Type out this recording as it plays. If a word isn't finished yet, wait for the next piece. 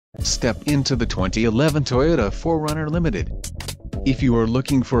Step into the 2011 Toyota 4Runner Limited. If you are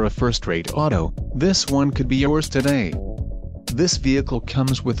looking for a first-rate auto, this one could be yours today. This vehicle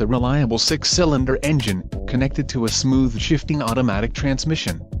comes with a reliable 6-cylinder engine, connected to a smooth shifting automatic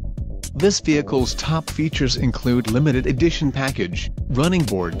transmission. This vehicle's top features include limited edition package, running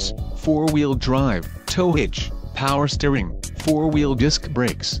boards, 4-wheel drive, tow hitch, power steering, 4-wheel disc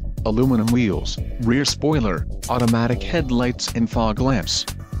brakes, aluminum wheels, rear spoiler, automatic headlights and fog lamps.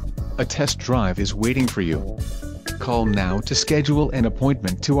 A test drive is waiting for you. Call now to schedule an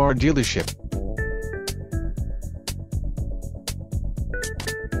appointment to our dealership.